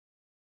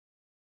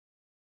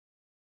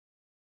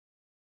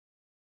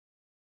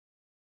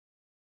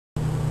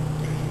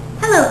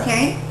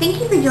parents, thank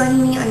you for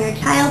joining me on your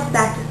child's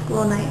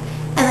back-to-school night.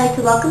 I'd like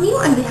to welcome you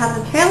on behalf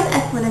of Harold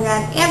S.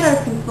 Winograd and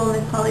our principal,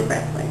 Ms. Holly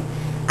Bressler.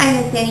 I'm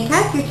Ms. Danny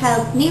Katz, your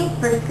child's new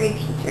first grade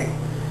teacher.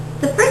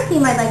 The first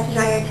theme I'd like to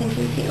draw your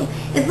attention to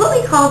is what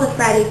we call the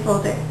Friday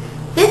folder.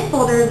 This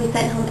folder will be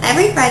sent home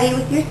every Friday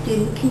with your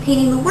student,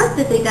 containing the work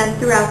that they've done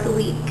throughout the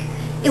week.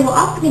 It will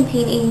also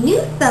contain a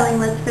new spelling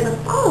list for the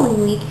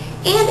following week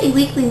and a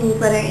weekly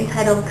newsletter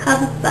entitled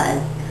Cubs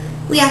Buzz.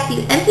 We ask that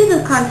you empty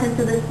the contents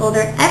of this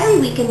folder every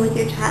weekend with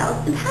your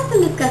child and have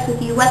them discuss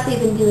with you what they've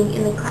been doing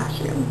in the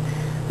classroom.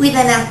 We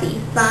then ask that you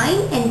sign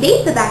and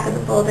date the back of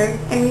the folder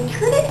and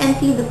return it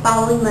empty the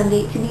following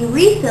Monday to be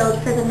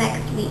refilled for the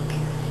next week.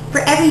 For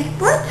every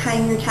fourth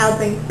time your child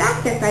brings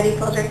back their Friday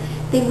folder,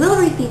 they will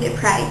receive a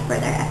prize for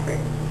their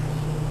efforts.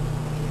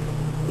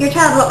 Your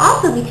child will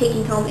also be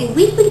taking home a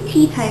weekly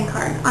tea time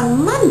card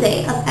on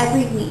Monday of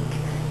every week.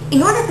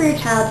 In order for your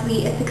child to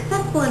be a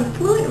successful and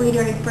fluent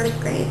reader in first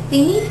grade,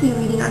 they need to be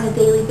reading on a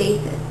daily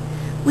basis.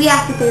 We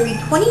ask that they read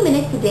 20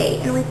 minutes a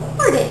day and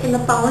record it in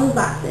the following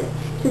boxes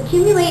to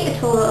accumulate a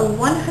total of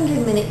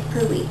 100 minutes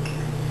per week.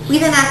 We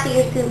then ask that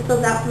your student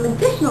fills out some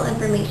additional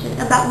information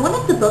about one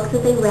of the books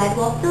that they read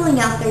while filling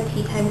out their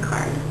tea time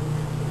card.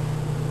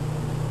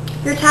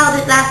 Your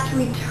child is asked to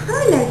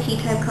return their tea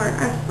time card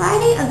on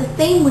Friday of the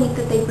same week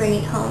that they bring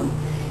it home.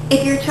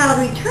 If your child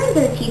returns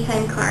their tea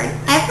time card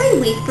every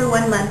week for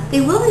 1 month,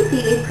 they will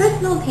receive a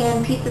personal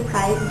pan pizza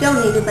prize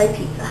donated by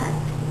Pizza Hut.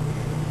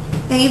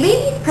 Now you may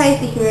be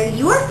surprised to hear that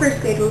your first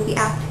grader will be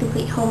asked to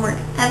complete homework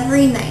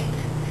every night.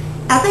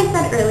 As I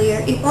said earlier,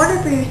 in order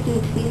for your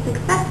student to be a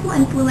successful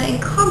and fluent and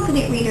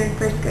confident reader in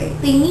first grade,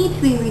 they need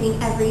to be reading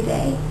every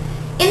day.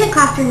 In the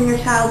classroom, your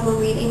child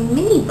will read a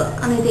mini book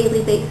on a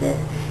daily basis,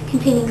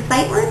 containing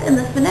sight words and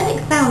the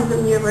phonetic sounds that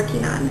we are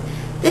working on.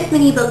 This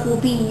mini book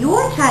will be your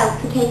child's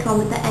to take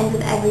home at the end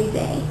of every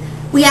day.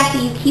 We ask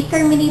that you keep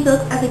their mini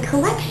books as a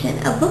collection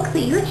of books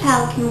that your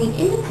child can read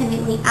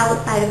independently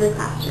outside of the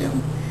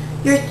classroom.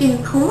 Your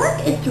student's homework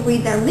is to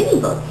read their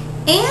mini book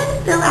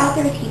and fill out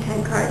their tea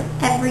time card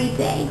every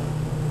day.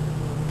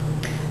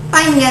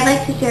 Finally, I'd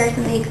like to share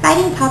some of the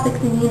exciting topics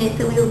and units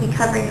that we will be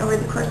covering over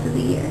the course of the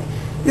year.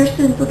 Your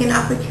students will get an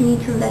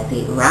opportunity to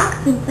investigate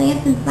rocks and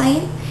plants in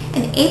science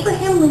and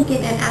Abraham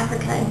Lincoln and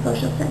Africa in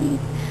social studies.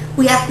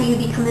 We ask that you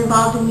become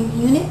involved in these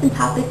units and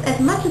topics as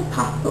much as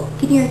possible,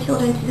 getting your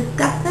children to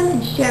discuss them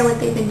and share what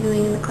they've been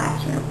doing in the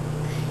classroom.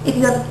 If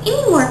you have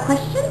any more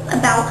questions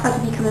about how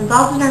to become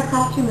involved in our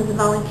classroom as a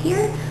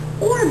volunteer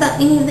or about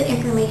any of the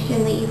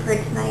information that you've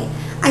heard tonight,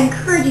 I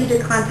encourage you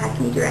to contact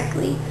me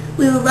directly.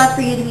 We would love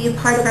for you to be a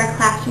part of our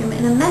classroom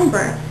and a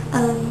member,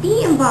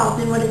 be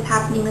involved in what is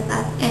happening with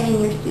us and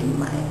in your student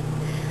lives.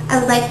 I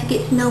would like to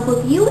get to know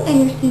both you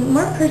and your student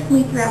more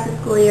personally throughout the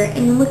school year,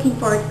 and I'm looking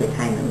forward to the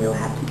time that we will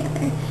have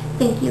together.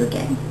 Thank you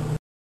again.